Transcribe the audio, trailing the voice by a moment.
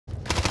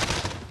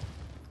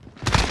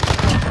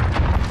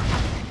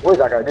What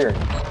is that guy doing?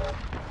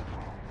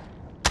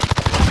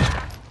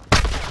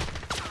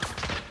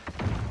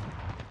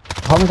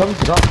 Come.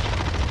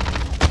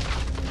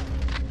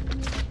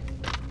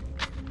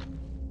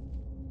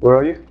 Where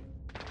are you?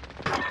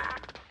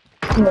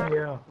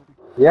 Yeah.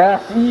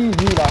 Yeah,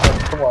 easy, man.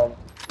 Come on.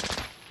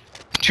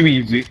 Too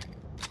easy.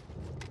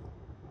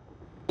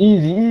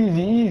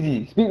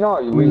 Easy. Speak now,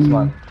 you waste,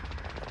 man.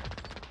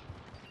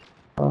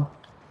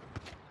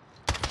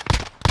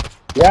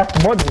 Yeah,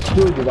 mod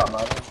destroyed you that,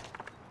 man.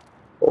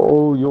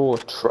 Oh, you're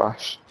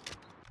trash.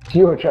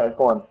 You're trash,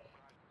 come on.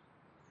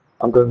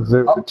 I'm going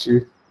 0 for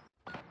 2.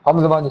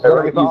 Hamza, man, you gotta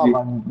Right, whip it out, easy.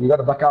 man. You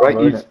gotta back out, Right,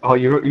 bro, easy. innit? Oh,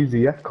 you're easy,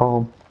 yeah?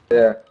 Calm.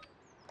 Yeah.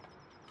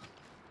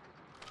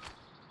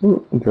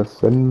 Just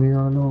send me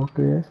on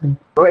location.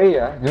 Bro, hey,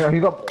 yeah, you know, he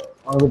got...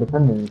 I'm gonna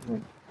defend him.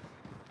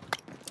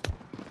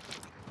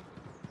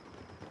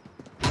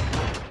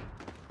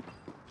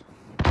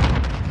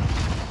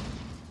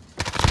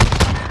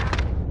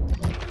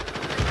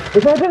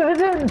 It's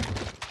in!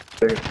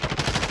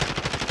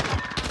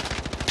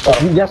 Oh,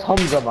 yes,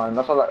 Hamza, man.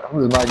 That's all that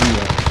Hamza's mad you,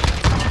 man.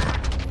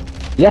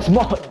 Yes,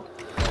 mod!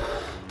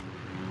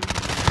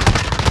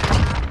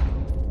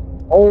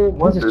 Oh,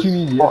 what's this too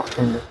easy?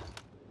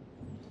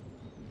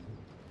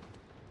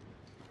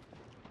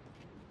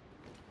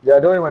 Yeah,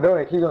 don't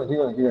worry, keep going.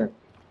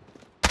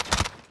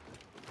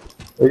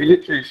 Are you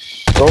literally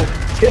so...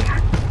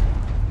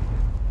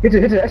 Hit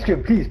it,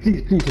 execute, please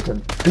hit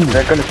him. Please.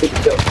 They're gonna kill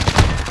him.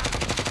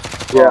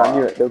 Yeah, I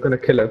knew it. They're gonna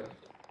kill him.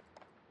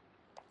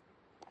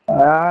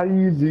 Ah,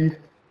 easy.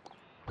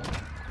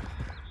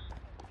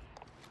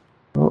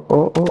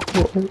 Oh.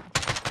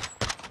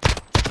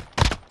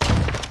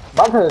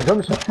 Back to the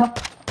jump shot.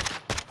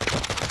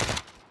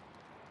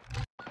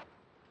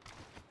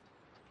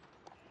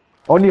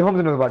 Only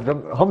Hamza knows about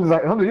jump. Hamza,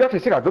 you have to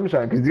check out jump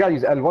shot because this guy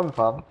uses L1,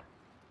 fam.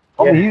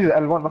 Hamza uses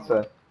L1, that's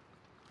it.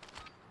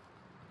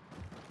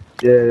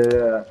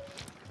 Yeah.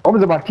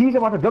 Hamza, man, teach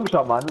him how to jump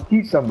shot, man.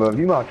 Teach them, bro.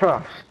 You know,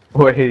 trash.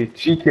 Oh, hey,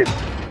 cheeky.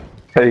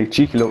 Hey,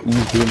 cheeky little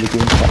easy in the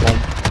game, that man.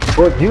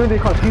 Bro, you know they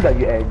can't see that,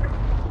 you egg.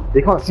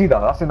 They can't see that.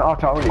 That's in the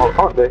archer only. Oh,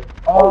 can't they?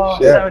 Oh,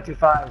 shit.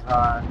 75,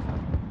 man.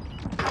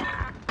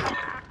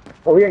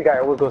 Well, we ain't got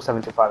it. We'll go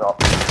 75 off.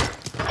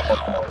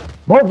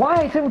 Bro,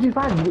 why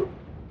 75?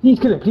 Please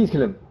kill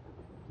him.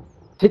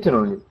 Hitting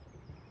on you.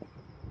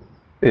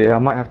 Yeah, I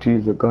might have to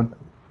use a gun.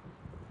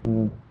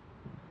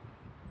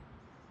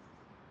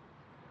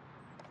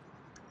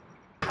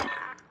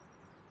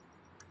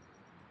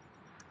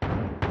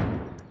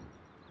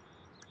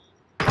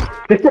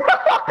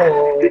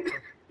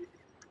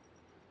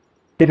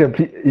 Hit him,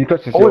 please. You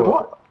touched his Oh,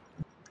 what?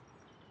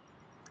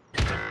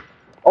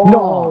 Oh.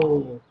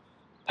 No.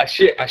 I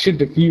should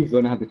defuse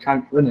when I had the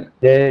chance, innit?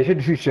 Yeah, you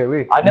should shoot straight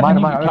away. I never knew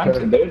Man, the chance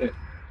in there, innit?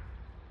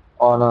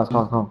 Oh no, it's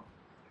calm.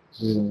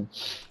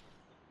 Just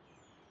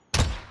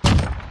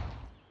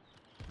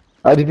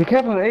be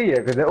careful on A, yeah,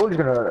 because they're always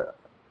gonna.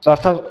 I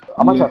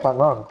might start fighting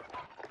wrong.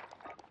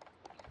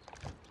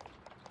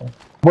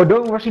 But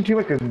don't rush in too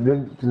much because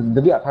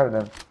they'll be outside of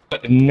them.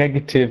 But the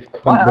negative.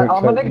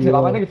 I'm a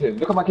negative.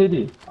 Look at my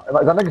KD. Is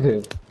that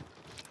negative?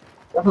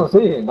 That's what I'm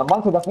saying. The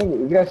man said that's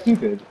negative. This guy's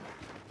stupid.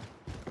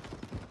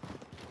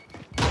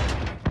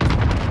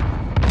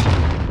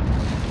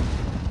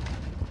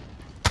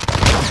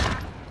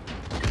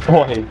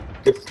 Oh, hey,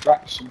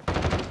 distraction.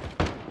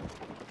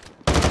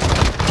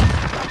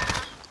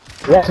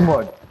 Yes,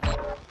 mod.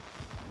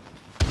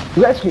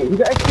 Who got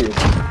execute?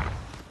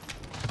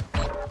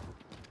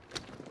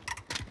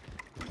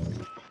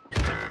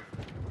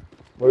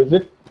 What is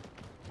it?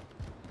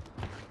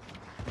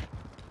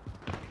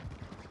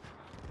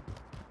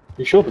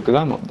 You sure? Because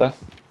I'm up there.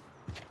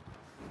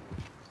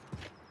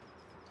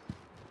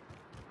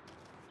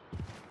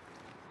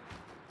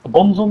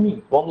 Bombs on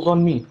me.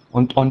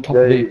 On top of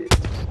A.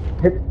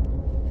 Hit.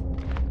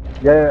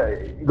 Yeah.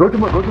 Go to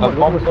mod.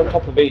 Bombs on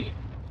top of A.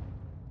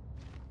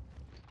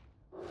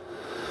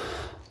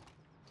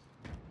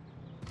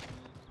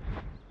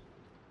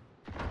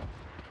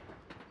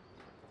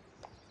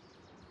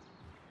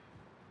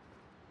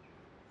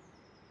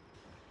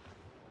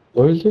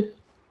 Where is it?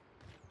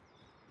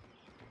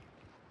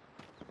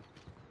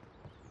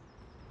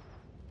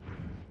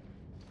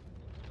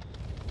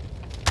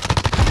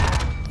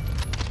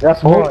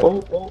 That's mod.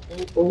 Oh.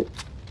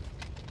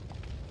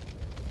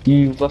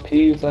 He's on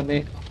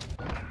it.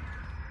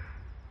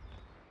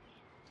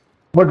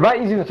 But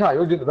right easy in the chat,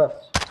 you're doing the best.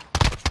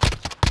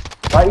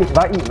 Right east.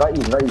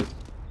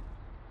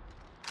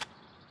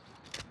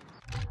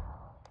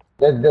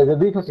 They're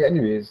being pussy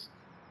anyways.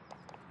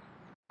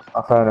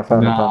 Fair enough.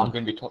 Nah, I'm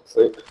gonna be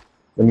toxic.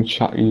 Let me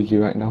chat easy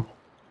right now.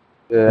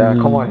 Yeah,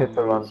 come on, hit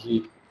them, man.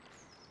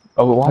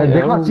 Oh, why? They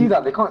can't see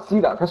that,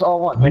 Press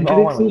R1. When did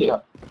they see it?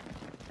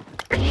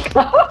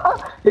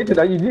 Hit it,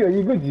 are you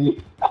good, G?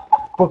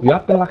 Fuck, you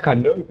acting like I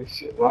know this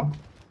shit, man.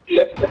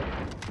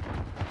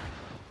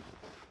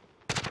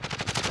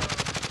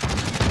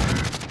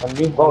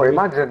 Bro,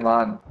 imagine,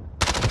 man.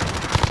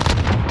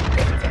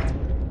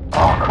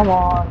 Oh, come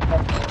on.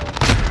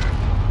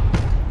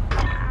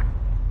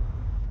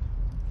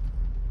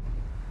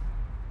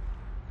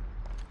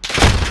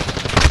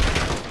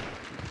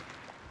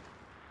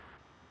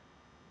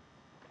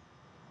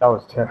 That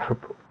was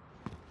terrible.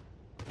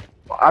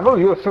 I know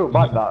you were so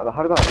bad that.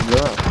 How did that do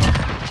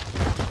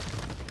that?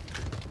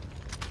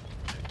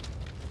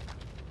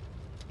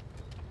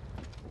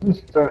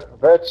 Mr.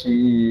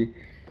 Vecchi.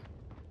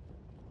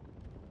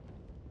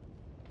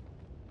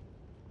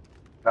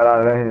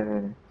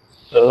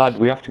 Lad,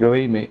 we have to go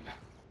eat, mate.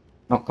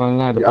 Not gonna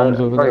lie, the bomb's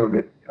over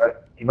there.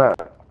 You might.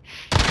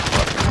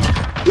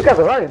 You guys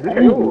are right. Look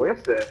at you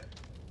yesterday.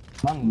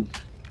 Man,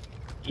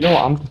 you know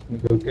what? I'm just gonna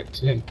go get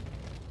to him.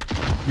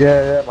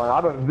 Yeah, man.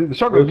 I don't. The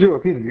shotgun's too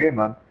OP in the game,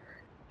 man.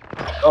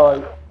 Oh,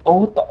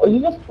 what the? Are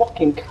you a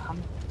fucking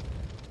cam?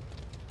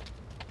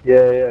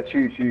 Yeah.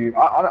 Shoot.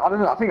 I don't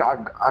know. I think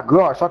I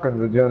grew out of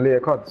shotguns during later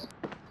cuts.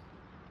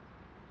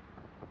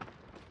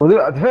 Well,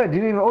 look, do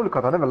you even older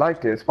cuts? I never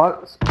liked it.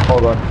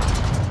 Hold on.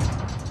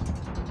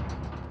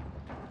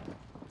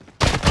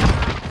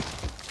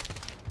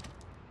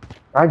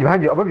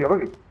 Behind you, above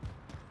you.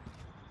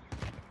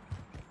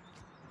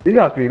 These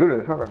guys pretty good at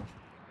the shotgun.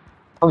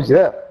 How much is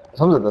that?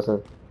 Something that's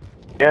it.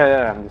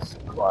 Yeah, I'm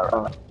just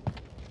quiet.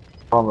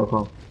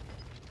 Calm.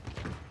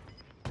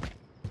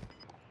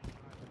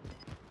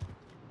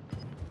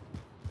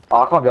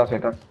 I can't be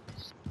asking that.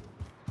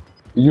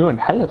 You're in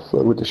hell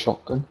flow with the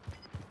shotgun.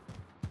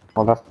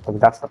 Well,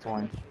 that's the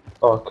point.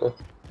 Oh, okay.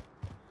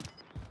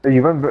 Hey,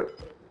 you remember?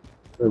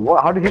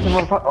 What? How did you hit him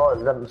on fire? Oh,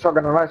 the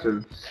shotgun on right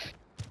side.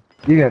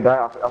 You're gonna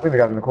die. I think the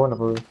guy's in the corner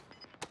for you.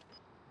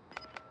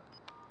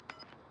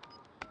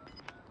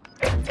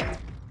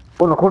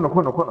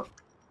 Corner.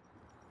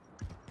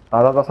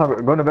 That's not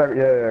good. Go in the back.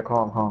 Yeah,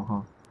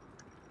 calm.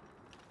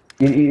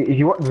 If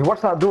you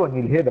watch that door and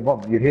you'll hear the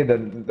bomb, you'll hear the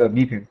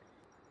beeping.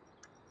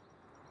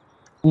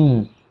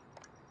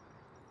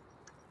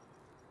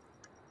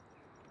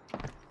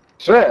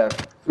 Swear,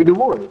 we do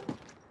more.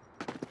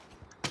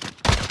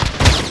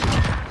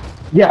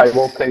 Yes. Hey,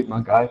 well played,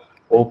 my guy.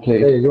 Well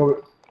played. Hey,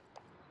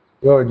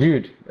 yo,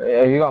 dude.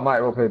 Yeah, you got my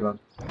well played, man.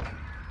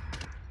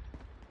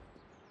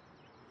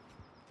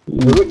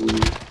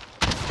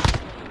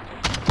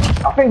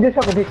 I think this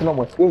shotgun takes a lot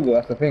more skill though,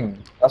 that's the thing.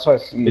 That's why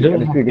it's They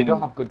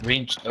don't have good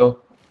range though.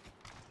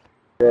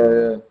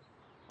 Yeah.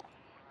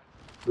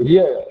 But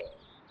yeah.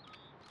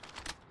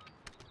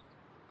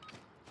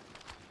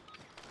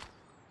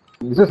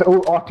 It's just all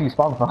RT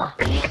spam fam.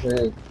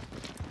 Yeah.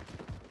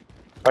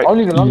 Right,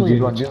 Only the long range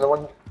easy. one, you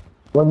know,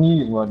 one you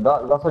use one.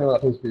 That's only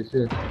what takes place,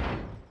 yeah.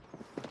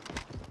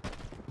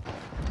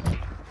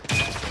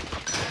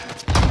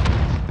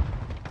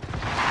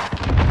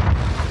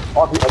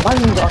 I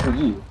use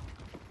RPG.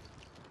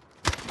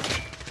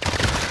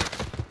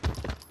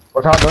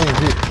 Watch out, don't you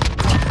see?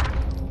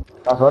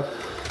 That's what?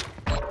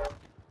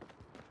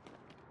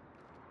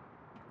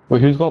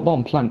 Wait, who's got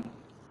bomb? Plant.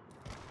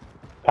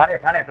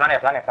 Planet.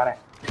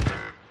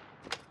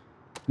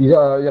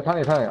 Yeah,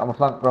 planning. I'm a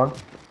flank round.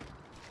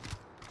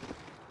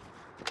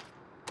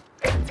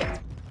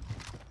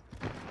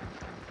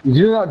 Do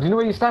you know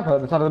where you stand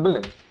at the side of the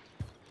building?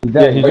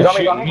 Yeah, he's He's just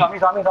on me.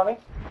 shooting me.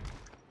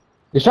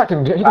 Distract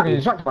him,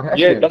 distract him, I can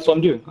Yeah, escape. that's what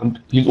I'm doing.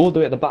 He's all the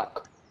way at the back.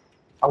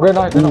 I'm going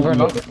down, I'm going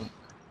down.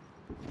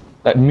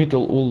 Like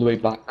middle, all the way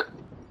back.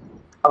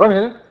 I got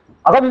him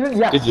in,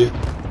 yes! Did you?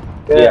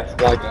 Yeah.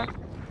 Fly guy.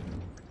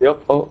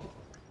 Yep. Oh.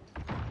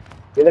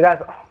 The other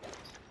guys.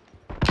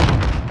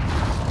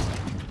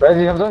 Where's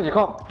he, Hamza? You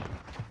come.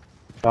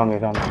 Down me.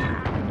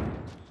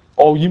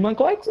 Oh, you man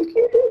got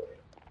executed.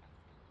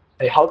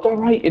 Hey, how do I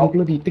write in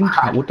bloody thing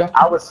chat? Would that?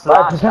 I was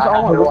Press flat.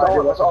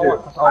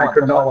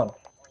 R1.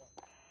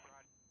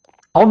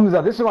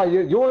 Hamza, this is why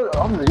you're the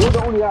only guy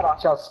that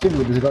actually has skill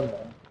with this gun,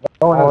 man.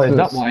 No one else Is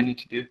that does. what I need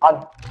to do?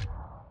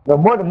 The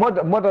modern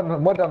Hamza,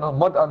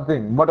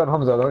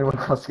 the only one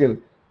that has skill.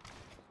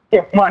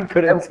 Yeah, man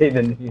couldn't say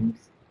the names.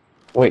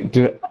 Wait,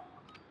 did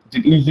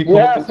Easy come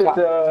Yes, up in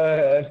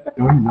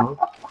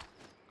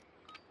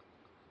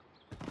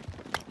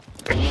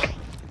chat?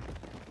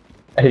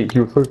 Hey,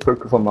 you were so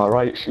focused on my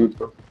right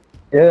shooter.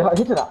 Yeah, I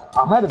hit it.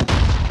 I had him.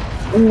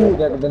 Ooh,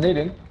 the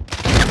nading.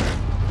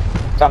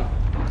 Sam.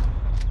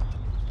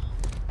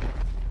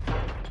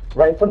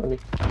 Right in front of me.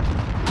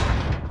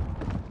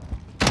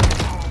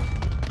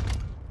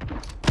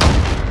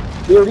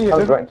 He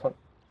Right in front.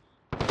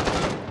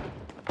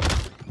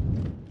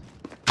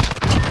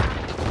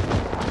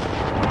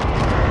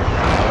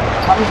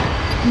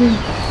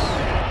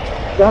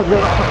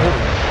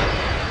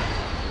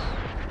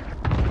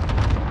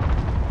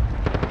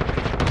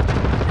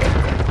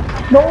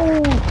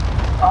 No!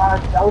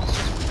 That was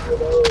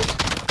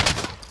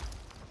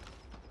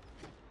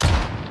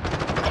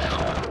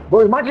Bro,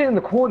 imagine in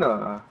the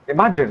corner.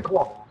 Imagine, come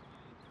on.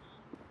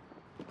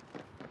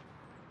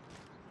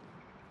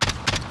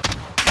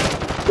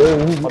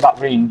 For that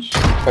range,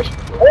 especially.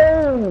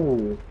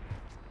 Oh!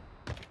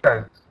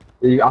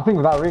 Yeah, I think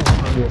with that ring,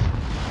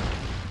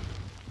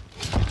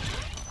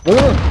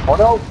 oh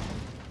no!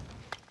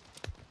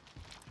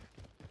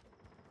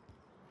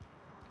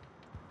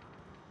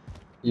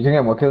 You can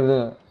get more kills,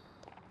 innit?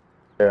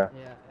 Yeah.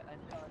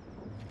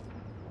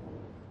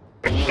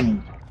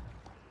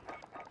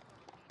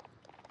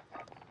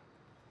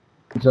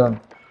 Good job.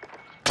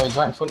 Oh, he's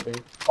right in front of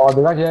me. Oh,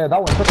 the guy, yeah, that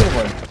one's such a good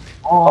one.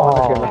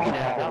 Oh, okay.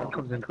 Yeah, that one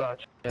comes in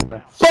clutch.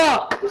 Yeah.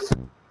 Fuck!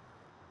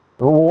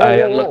 Oh,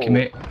 Hey, unlucky,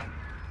 mate.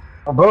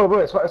 Oh, bro,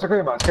 it's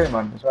okay, man. It's okay,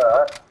 man. It's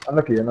alright.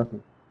 Unlucky.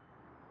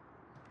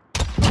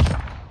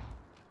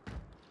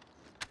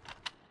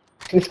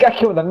 This guy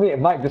killed than me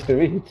and Mike just to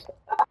read.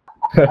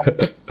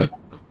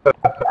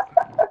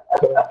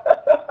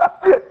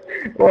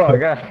 What a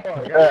guy.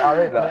 I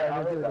read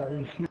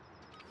that.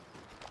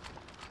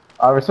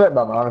 I respect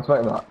that, man. I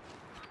respect that.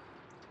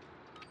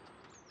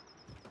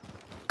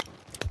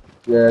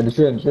 Yeah,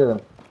 destroy them.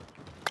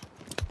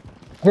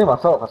 I hear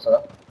myself, I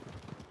swear.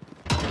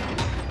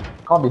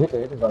 Can't be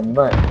hitting on you,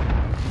 mate.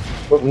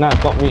 But nah,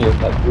 it's not me,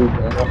 it's like you.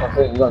 That's what I'm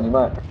saying, he's on you,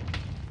 mate.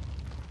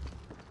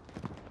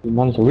 The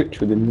man's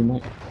richer than you,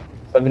 mate.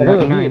 I think it's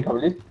me, 799.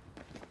 probably.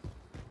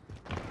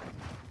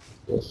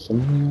 Yes,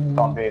 some...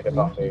 Can't be, they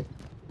can't be.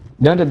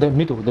 Down at the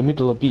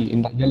middle of B,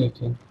 in that yellow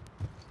thing.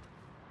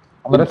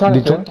 I'm gonna turn They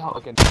it jumped out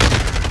again.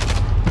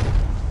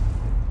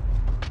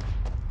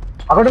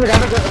 I got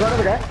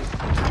another guy.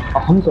 Oh,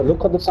 Hamza,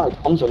 look at the side.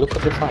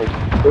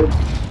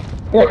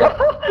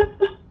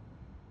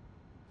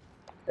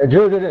 Yeah,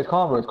 Joe, it's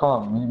calm, bro, it's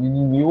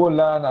calm. We all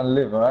learn and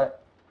live, alright?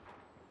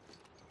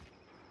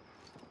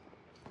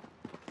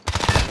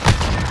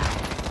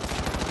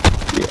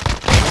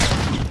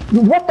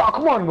 What the?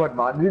 Come on, God,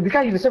 man. The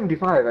guy is a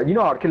 75, and you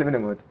know how to kill him in a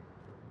mood.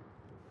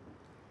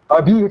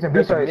 B, it's a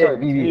B, sorry,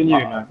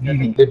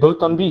 B. They're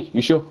both on B,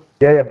 you sure?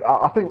 Yeah,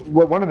 I think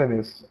one of them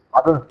is.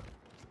 I don't know.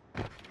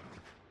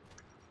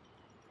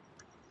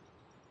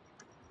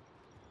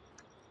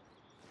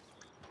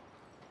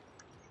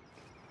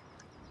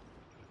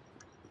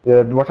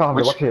 Yeah, watch out,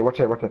 watch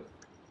it.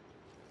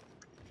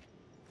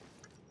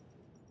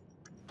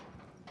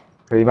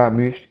 Okay, man,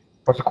 move.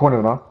 Watch the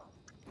corner now.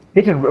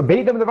 Hit him,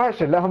 bait them in the right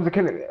side, let Hamza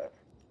kill it.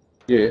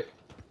 Yeah.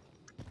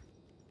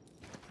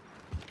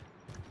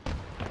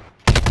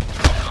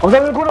 Hamza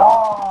in the corner!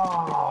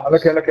 Oh,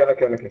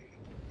 okay.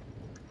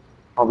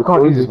 Oh, we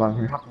can't use this, man.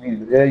 We have to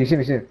use it. Yeah, you see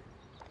me.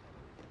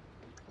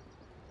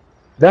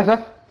 That's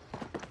that.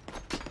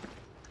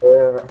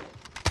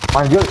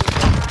 Man,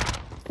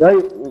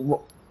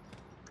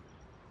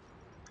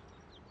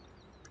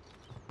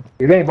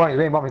 you ain't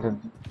bumping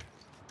him.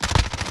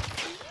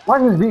 Why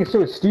is he being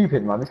so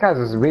stupid, man? This guy's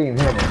just waiting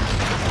here, man.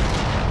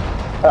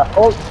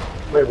 Oh,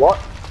 wait, what?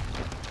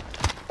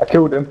 I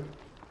killed him.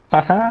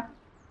 Haha.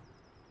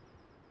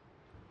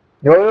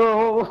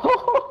 Yo!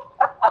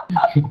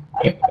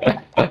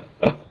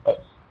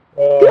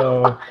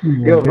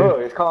 Yo, bro,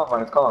 it's calm,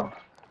 man, it's calm.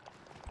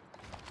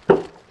 I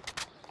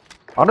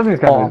don't think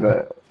this guy is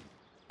there.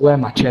 Where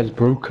my chair's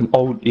broken.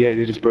 Oh, yeah,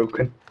 it is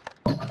broken.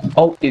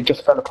 Oh, it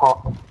just fell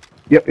apart.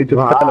 Yep, it just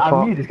fell I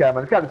apart. need this guy,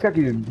 man. This guy keeps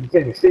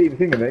getting the same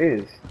thing in the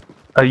ears.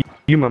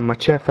 You man, my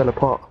chair fell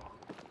apart.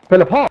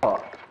 Fell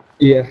apart?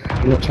 Yeah,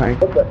 I'm not trying.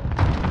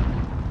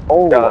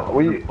 Oh,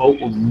 The bolt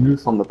was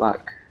loose on the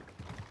back.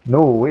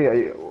 No way, are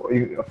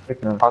you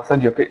now? I'll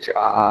send you a picture.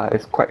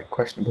 It's quite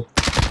questionable.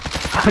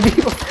 How do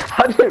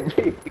you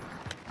read?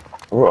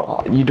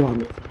 Bro, you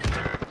don't.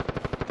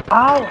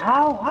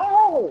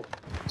 How?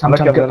 Sam, Look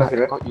at get the back.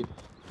 other Got you.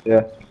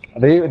 Yeah.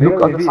 They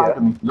Look at the see side it?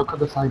 of me. Look at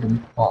the side of me.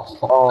 Oh,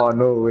 fuck. Oh,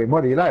 no way.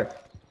 What are you like?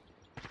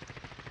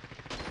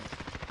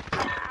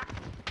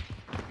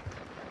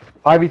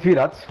 5v3,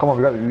 lads. Come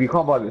on, we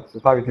can't buy this.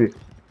 It's 5v3.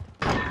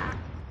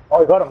 Oh,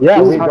 we got him.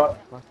 Yeah, we got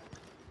him.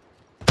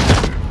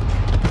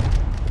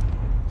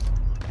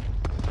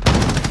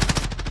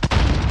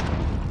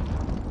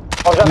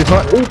 Oh, that's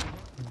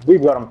we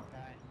got him.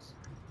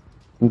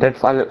 Dead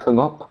silence hung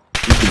up.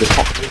 Into the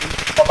top.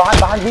 Oh,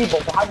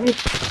 behind me.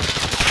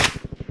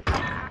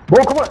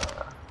 Bro, come on.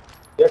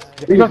 Yes,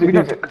 We got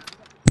it.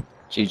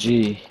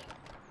 GG.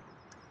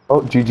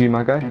 Oh, GG,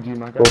 my guy.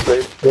 Go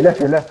play. They left.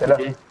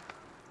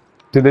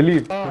 Did they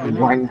leave?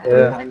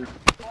 Yeah.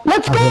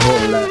 Let's go!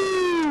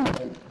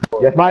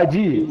 Yes, my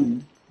G.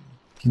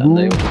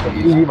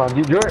 GG, man.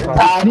 You're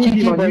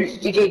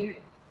GG.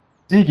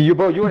 Zeke, you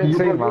were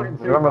insane, man.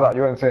 Remember that,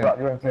 you were insane.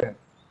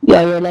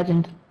 Yeah, you're a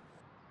legend.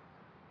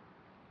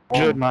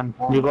 Good man,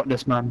 you got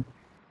this, man.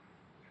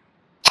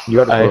 You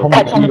got Hey, it,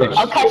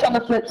 I'll catch on the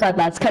flip side,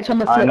 lads. Catch on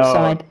the flip know.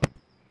 side.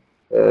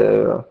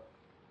 bro.